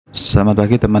Selamat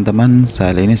pagi teman-teman.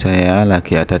 Saat ini saya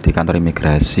lagi ada di kantor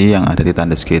imigrasi yang ada di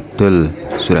Tandes Kidul,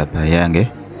 Surabaya,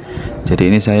 nggih. Jadi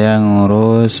ini saya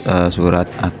ngurus surat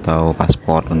atau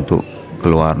paspor untuk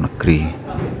keluar negeri.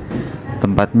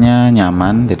 Tempatnya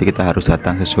nyaman, jadi kita harus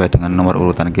datang sesuai dengan nomor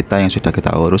urutan kita yang sudah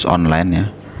kita urus online ya.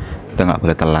 Kita nggak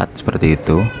boleh telat seperti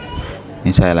itu.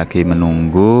 Ini saya lagi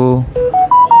menunggu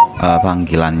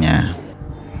panggilannya.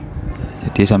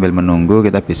 Jadi sambil menunggu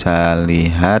kita bisa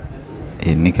lihat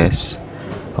ini guys,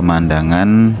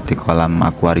 pemandangan di kolam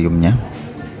akuariumnya.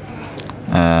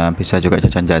 Bisa juga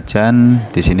jajan-jajan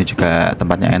di sini, juga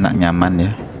tempatnya enak, nyaman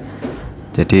ya.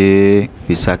 Jadi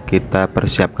bisa kita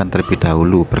persiapkan terlebih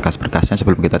dahulu berkas-berkasnya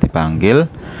sebelum kita dipanggil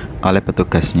oleh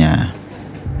petugasnya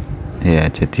ya.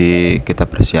 Jadi kita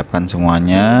persiapkan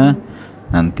semuanya,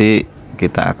 nanti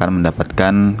kita akan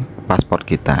mendapatkan paspor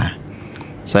kita.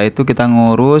 Setelah itu kita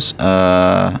ngurus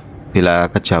bila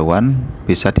kejauhan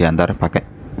bisa diantar pakai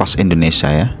pos Indonesia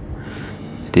ya.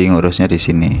 Jadi ngurusnya di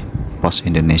sini pos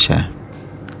Indonesia,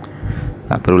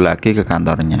 tak perlu lagi ke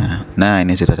kantornya. Nah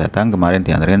ini sudah datang, kemarin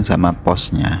diantarin sama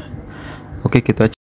posnya. Oke, gitu aja.